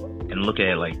take it and look at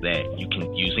it like that, you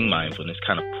can, using mindfulness,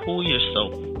 kind of pull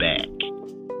yourself back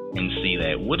and see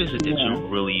that what is it that you're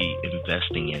really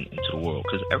investing into the world,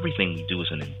 because everything we do is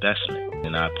an investment,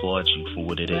 and I applaud you for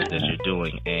what it is that you're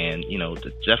doing. And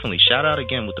definitely shout out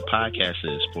again what the podcast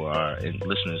is for our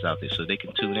listeners out there so they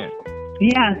can tune in.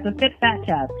 Yeah, it's the Fit Fat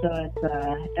Chat, so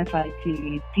it's FITCHAT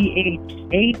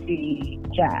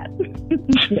chat.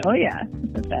 Oh yeah,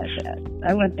 Fit Fat Chat.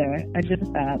 I went there. I did the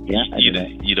fat. Yeah.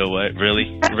 You know what? Really?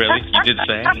 You did the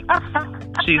same?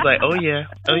 She's like, oh yeah.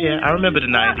 I remember the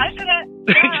 90s. I did it.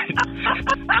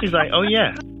 She's like, oh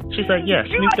yeah. She's like, yeah,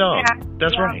 Snoop Dogg.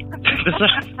 That's right. That's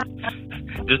right.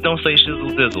 Just don't say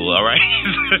shizzle dizzle, all right?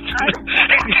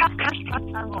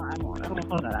 I won't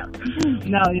pull that out.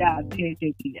 No, yeah,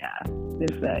 THAT, yeah.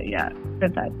 It's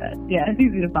Fit Fat Chat. Yeah, it's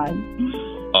easy to find.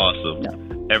 Awesome. Yeah.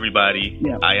 Everybody,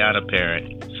 Ayana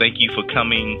Parent, thank you for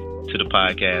coming to the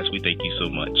podcast. We thank you so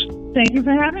much. Thank you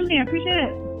for having me. I appreciate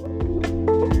it.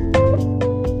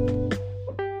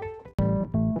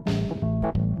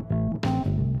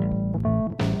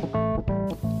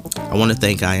 I want to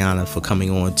thank Ayana for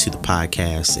coming on to the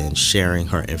podcast and sharing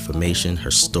her information,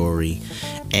 her story,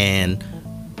 and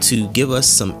to give us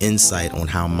some insight on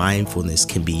how mindfulness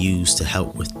can be used to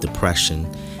help with depression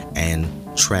and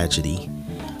tragic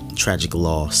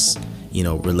loss,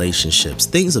 relationships,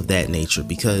 things of that nature,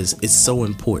 because it's so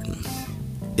important.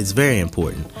 It's very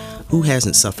important. Who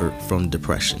hasn't suffered from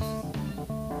depression?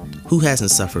 Who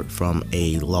hasn't suffered from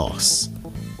a loss?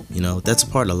 That's a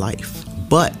part of life.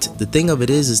 But the thing of it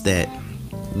is that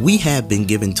we have been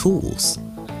given tools.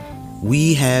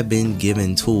 We have been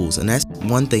given tools. And that's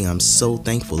one thing I'm so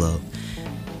thankful of.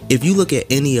 If you look at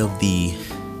any of the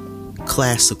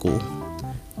classical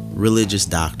religious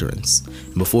doctrines,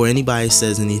 before anybody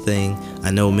says anything,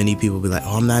 I know many people be like,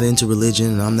 oh, I'm not into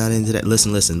religion and I'm not into that.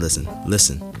 Listen.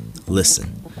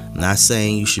 I'm not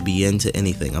saying you should be into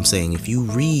anything. I'm saying if you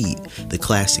read the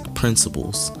classic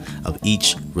principles of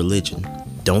each religion,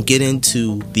 don't get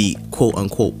into the quote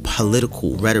unquote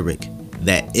political rhetoric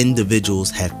that individuals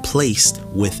have placed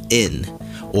within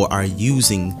or are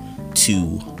using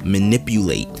to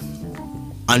manipulate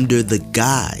under the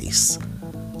guise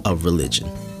of religion.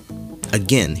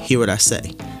 Again, hear what I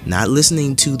say. Not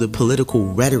listening to the political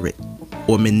rhetoric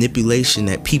or manipulation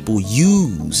that people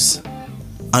use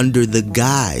under the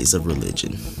guise of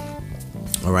religion.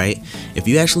 All right? If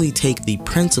you actually take the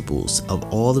principles of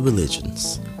all the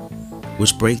religions,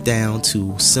 which break down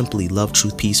to simply love,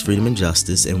 truth, peace, freedom, and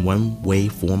justice in one way,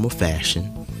 form, or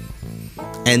fashion,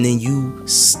 and then you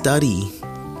study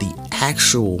the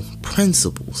actual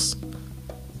principles,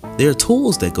 there are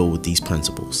tools that go with these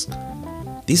principles.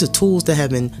 These are tools that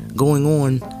have been going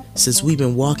on since we've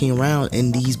been walking around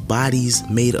in these bodies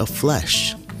made of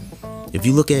flesh. If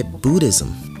you look at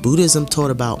Buddhism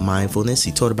taught about mindfulness.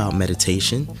 He taught about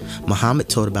meditation. Muhammad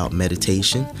taught about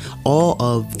meditation. All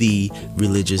of the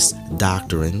religious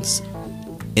doctrines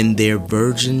in their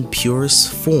virgin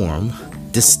purest form,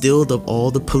 distilled of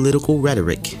all the political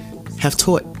rhetoric, have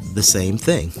taught the same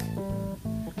thing.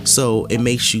 So it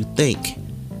makes you think,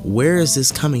 where is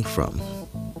this coming from?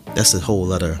 That's a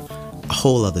whole other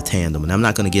tandem, and I'm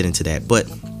not going to get into that. But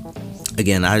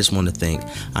again, I just want to thank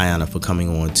Ayana for coming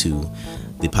on to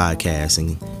the podcast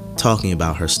and talking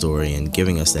about her story and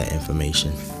giving us that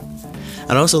information.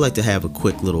 I'd also like to have a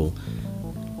quick little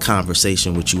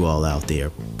conversation with you all out there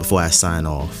before I sign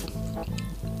off.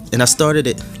 And I started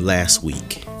it last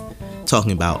week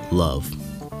talking about love,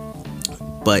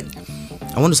 but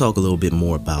I want to talk a little bit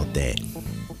more about that.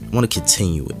 I want to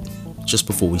continue it just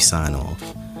before we sign off,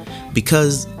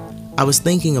 because I was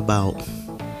thinking about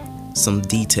some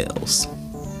details.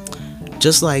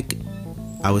 Just like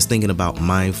I was thinking about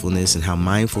mindfulness and how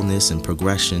mindfulness and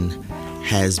progression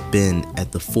has been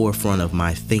at the forefront of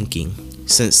my thinking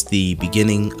since the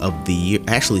beginning of the year,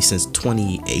 actually since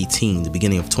 2018, the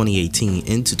beginning of 2018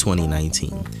 into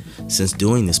 2019, since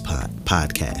doing this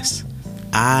podcast.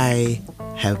 I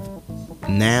have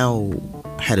now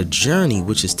had a journey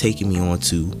which has taken me on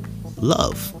to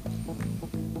love.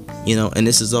 And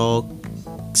this is all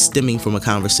stemming from a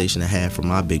conversation I had from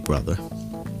my big brother.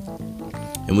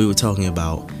 And we were talking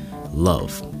about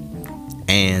love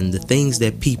and the things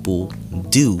that people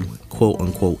do, quote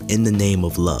unquote, in the name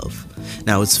of love.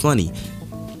 Now, it's funny.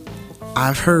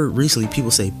 I've heard recently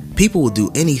people say people will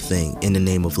do anything in the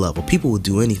name of love, or people will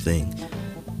do anything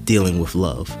dealing with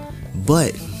love.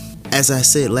 But as I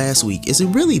said last week, is it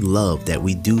really love that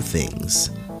we do things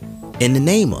in the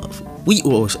name of? We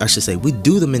do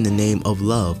them in the name of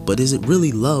love, but is it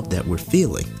really love that we're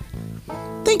feeling?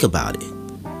 Think about it.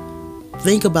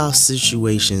 Think about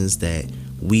situations that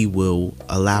we will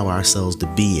allow ourselves to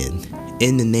be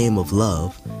in the name of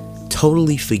love,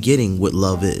 totally forgetting what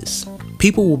love is.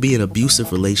 People will be in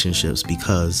abusive relationships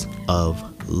because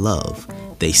of love.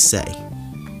 They say,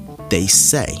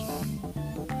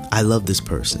 I love this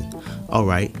person. All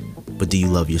right, but do you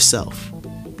love yourself?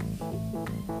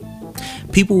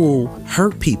 People will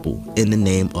hurt people in the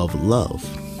name of love.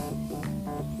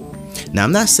 Now,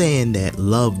 I'm not saying that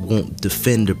love won't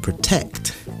defend or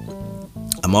protect.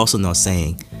 I'm also not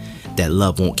saying that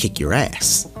love won't kick your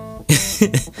ass.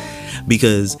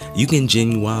 Because you can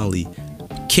genuinely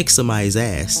kick somebody's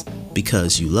ass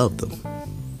because you love them.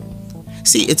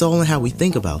 See, it's all in how we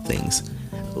think about things.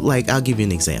 Like, I'll give you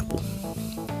an example.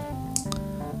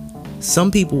 Some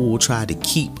people will try to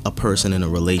keep a person in a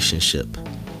relationship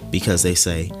because they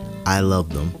say, I love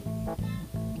them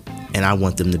and I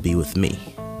want them to be with me.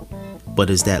 But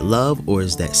is that love or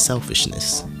is that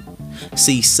selfishness?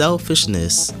 See,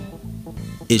 selfishness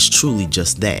is truly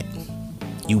just that.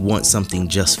 You want something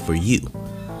just for you.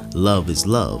 Love is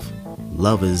love.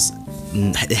 Love is,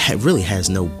 it really has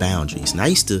no boundaries. And I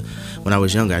used to, when I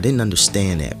was younger, I didn't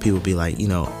understand that. People would be like,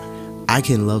 I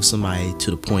can love somebody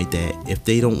to the point that if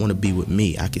they don't want to be with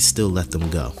me, I could still let them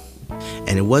go.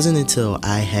 And it wasn't until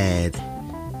I had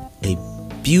a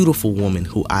beautiful woman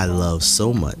who I love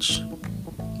so much,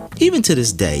 even to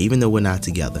this day, even though we're not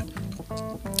together,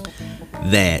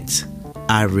 that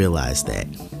I realized that.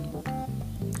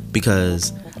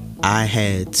 Because I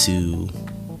had to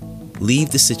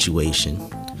leave the situation,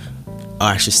 or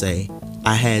I should say,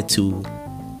 I had to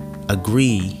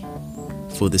agree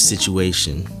for the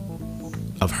situation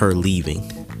of her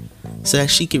leaving so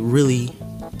that she could really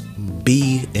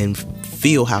be and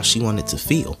feel how she wanted to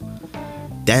feel.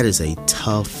 That is a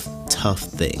tough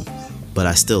thing, but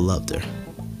I still loved her.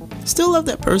 Still love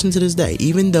that person to this day,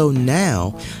 even though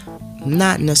now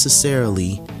not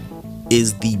necessarily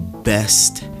is the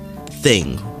best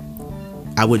thing.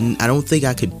 I don't think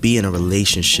I could be in a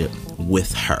relationship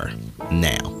with her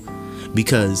now,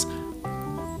 because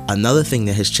another thing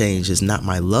that has changed is not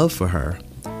my love for her.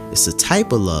 It's the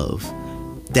type of love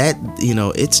that,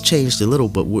 it's changed a little,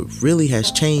 but what really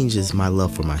has changed is my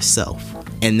love for myself.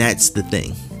 And that's the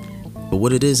thing. But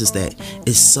what it is that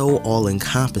it's so all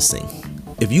encompassing.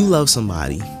 If you love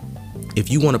somebody, if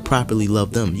you want to properly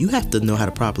love them, you have to know how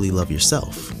to properly love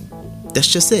yourself. That's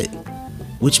just it.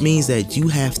 Which means that you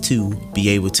have to be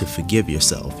able to forgive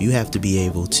yourself. You have to be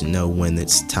able to know when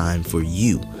it's time for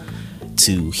you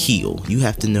to heal. You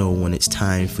have to know when it's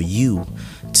time for you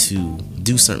to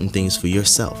do certain things for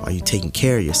yourself. Are you taking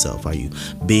care of yourself? Are you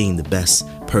being the best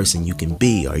person you can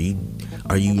be? Are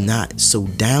you not so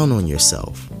down on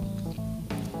yourself?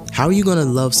 How are you going to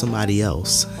love somebody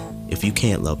else if you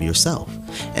can't love yourself?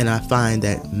 And I find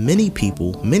that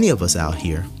many of us out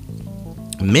here,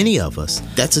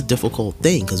 that's a difficult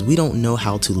thing, because we don't know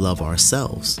how to love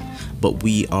ourselves, but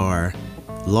we are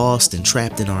lost and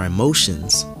trapped in our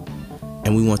emotions,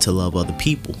 and we want to love other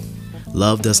people.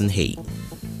 Love doesn't hate.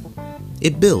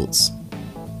 It builds.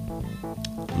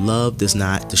 Love does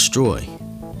not destroy.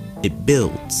 It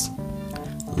builds.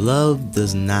 Love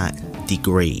does not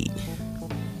degrade.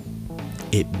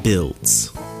 It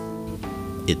builds.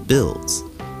 It builds.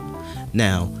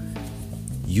 Now,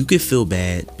 you could feel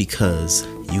bad because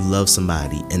you love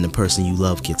somebody and the person you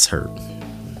love gets hurt.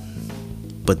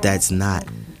 But that's not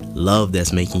love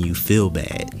that's making you feel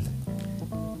bad.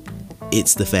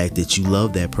 It's the fact that you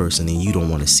love that person and you don't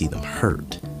want to see them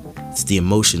hurt. It's the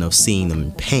emotion of seeing them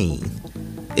in pain.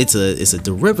 It's a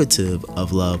derivative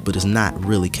of love, but it's not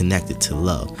really connected to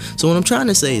love. So what I'm trying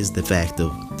to say is the fact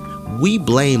of we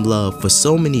blame love for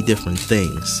so many different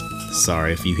things.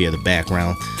 Sorry if you hear the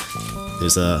background.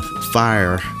 There's a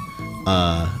fire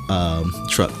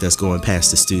truck that's going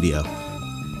past the studio.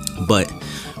 But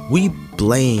we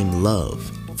blame love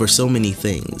for so many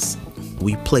things.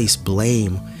 We place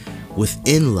blame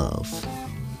within love.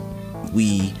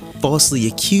 We falsely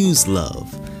accuse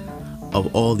love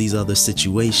of all these other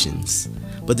situations.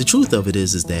 But the truth of it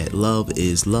is that love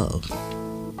is love.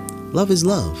 Love is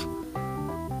love.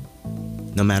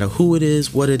 No matter who it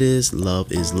is, what it is,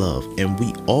 love is love. And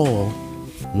we all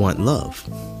want love.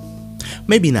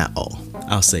 Maybe not all.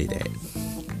 I'll say that.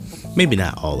 Maybe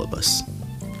not all of us.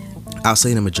 I'll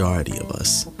say the majority of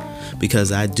us.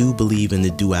 Because I do believe in the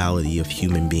duality of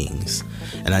human beings.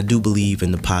 And I do believe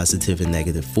in the positive and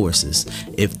negative forces.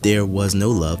 If there was no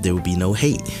love, there would be no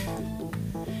hate.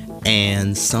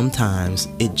 And sometimes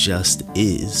it just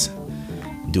is.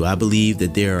 Do I believe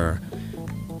that there are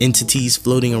entities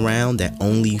floating around that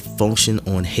only function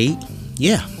on hate?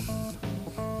 Yeah.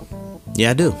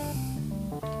 Yeah, I do.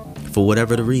 For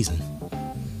whatever the reason.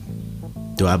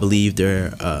 Do I believe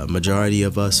there are a majority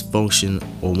of us function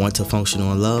or want to function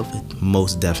on love?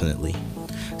 Most definitely.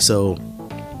 So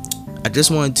I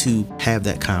just wanted to have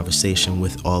that conversation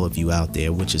with all of you out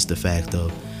there, which is the fact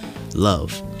of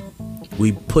love.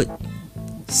 We put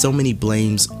so many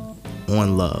blames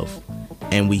on love,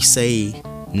 and we say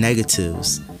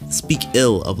negatives, speak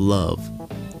ill of love,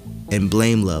 and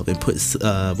blame love, and put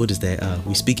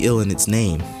we speak ill in its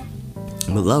name.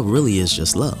 But love really is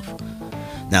just love.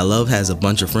 Now, love has a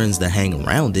bunch of friends that hang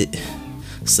around it.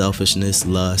 Selfishness,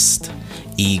 lust,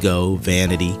 ego,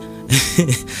 vanity.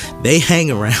 They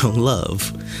hang around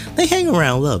love.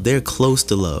 They're close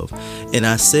to love. And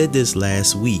I said this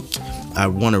last week. I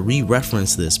want to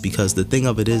re-reference this because the thing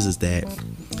of it is that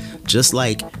just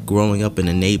like growing up in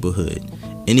a neighborhood,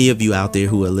 any of you out there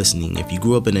who are listening, if you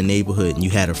grew up in a neighborhood and you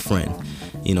had a friend,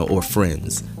 or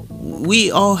friends, we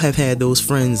all have had those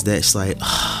friends that's like,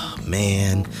 oh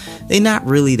man, they not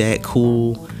really that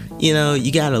cool.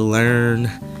 You gotta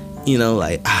learn,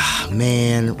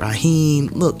 man, Raheem,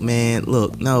 look,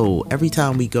 no, every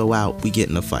time we go out, we get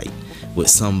in a fight with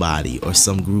somebody or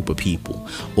some group of people.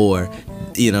 Or,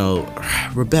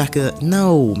 Rebecca,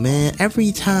 no, man,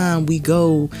 every time we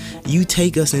go, you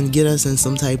take us and get us in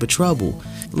some type of trouble.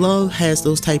 Love has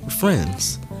those type of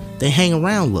friends. They hang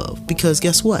around love because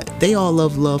guess what? They all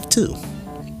love love too.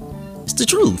 It's the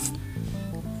truth.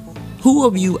 Who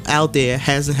of you out there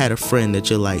hasn't had a friend that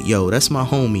you're like, yo, that's my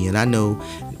homie, and I know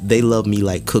they love me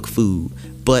like cook food,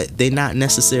 but they're not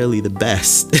necessarily the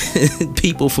best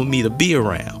people for me to be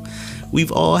around?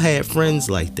 We've all had friends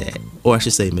like that. Or I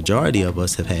should say majority of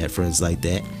us have had friends like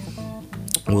that.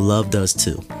 Well, love does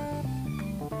too.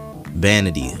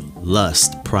 Vanity,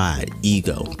 lust, pride,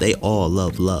 ego, they all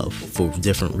love love for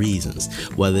different reasons.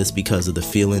 Whether it's because of the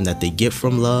feeling that they get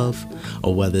from love,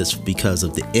 or whether it's because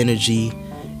of the energy,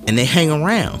 and they hang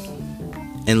around.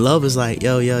 And love is like,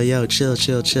 yo, chill.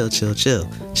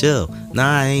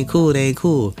 Nah, ain't cool, they ain't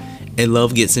cool. And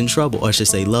love gets in trouble. Or I should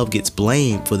say love gets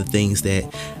blamed for the things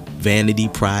that vanity,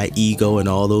 pride, ego, and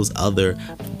all those other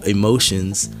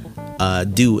emotions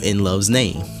do in love's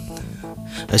name.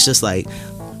 It's just like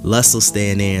lust will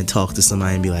stand there and talk to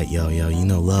somebody and be like, yo,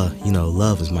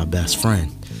 love is my best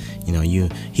friend.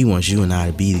 He wants you and I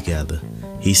to be together.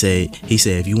 He said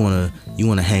if you wanna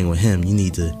hang with him, you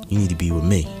need to be with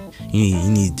me. You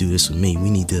need to do this with me.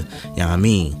 We need to,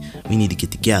 we need to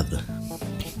get together.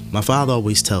 My father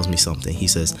always tells me something. He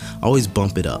says, always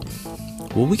bump it up.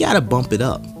 Well, we gotta bump it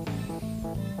up.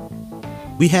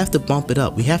 We have to bump it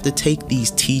up. We have to take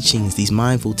these teachings, these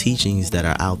mindful teachings that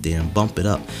are out there, and bump it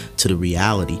up to the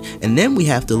reality. And then we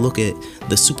have to look at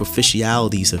the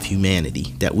superficialities of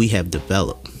humanity that we have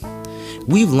developed.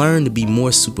 We've learned to be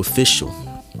more superficial.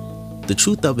 The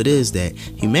truth of it is that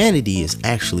humanity is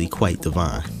actually quite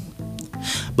divine.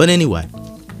 But anyway,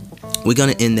 we're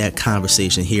going to end that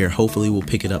conversation here. Hopefully we'll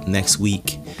pick it up next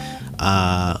week.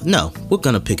 No, we're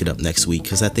going to pick it up next week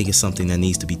because I think it's something that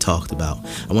needs to be talked about.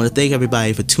 I want to thank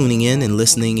everybody for tuning in and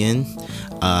listening in.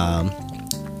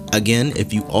 Again,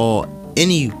 if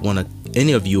any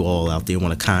of you all out there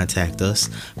want to contact us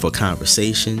for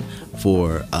conversation,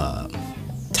 for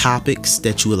topics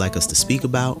that you would like us to speak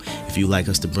about, if you'd like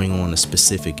us to bring on a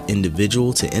specific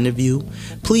individual to interview,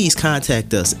 please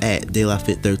contact us at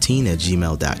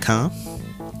delafit13@gmail.com.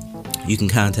 You can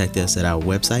contact us at our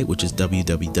website, which is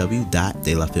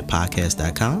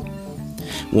www.delafitpodcast.com.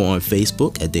 We're on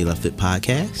Facebook at De La Fit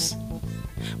Podcast.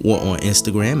 We're on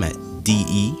Instagram at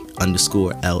DE_LA_Fit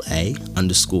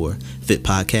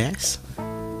Podcast.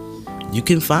 You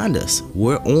can find us.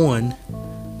 We're on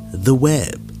the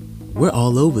web. We're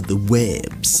all over the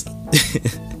webs.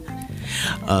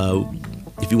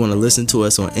 If you want to listen to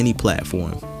us on any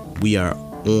platform, we are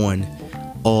on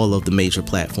all of the major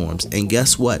platforms. And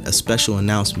guess what? A special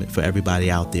announcement for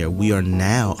everybody out there. We are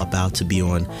now about to be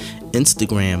on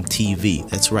Instagram TV.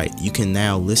 That's right. You can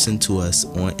now listen to us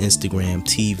on Instagram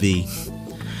TV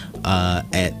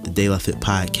at the De La Fit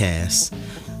Podcast.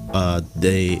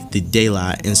 The De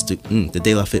La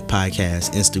Fit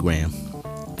Podcast Instagram.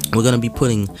 We're going to be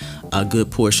putting a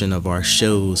good portion of our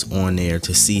shows on there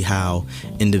to see how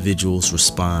individuals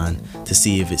respond, to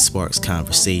see if it sparks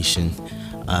conversation,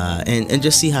 and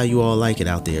just see how you all like it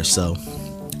out there. So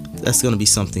that's going to be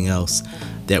something else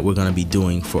that we're going to be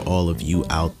doing for all of you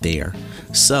out there.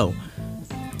 So,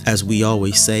 as we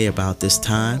always say about this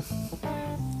time,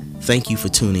 thank you for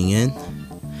tuning in.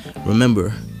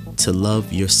 Remember to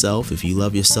love yourself. If you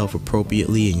love yourself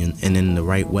appropriately and in the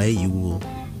right way, you will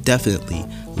definitely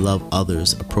love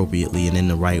others appropriately and in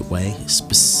the right way.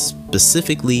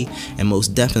 Specifically and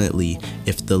most definitely,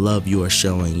 if the love you are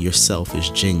showing yourself is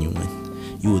genuine,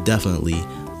 you will definitely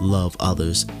love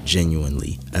others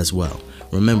genuinely as well.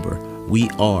 Remember,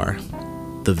 we are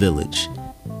the village,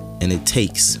 and it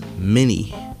takes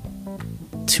many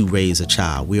to raise a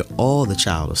child. We are all the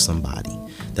child of somebody.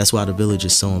 That's why the village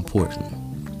is so important.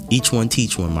 Each one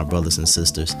teach one, my brothers and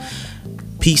sisters.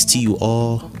 Peace to you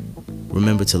all.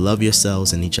 Remember to love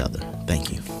yourselves and each other.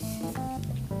 Thank you.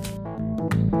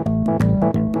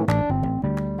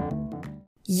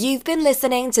 You've been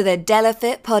listening to the Della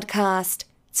Fit podcast.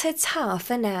 Ta-ta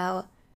for now.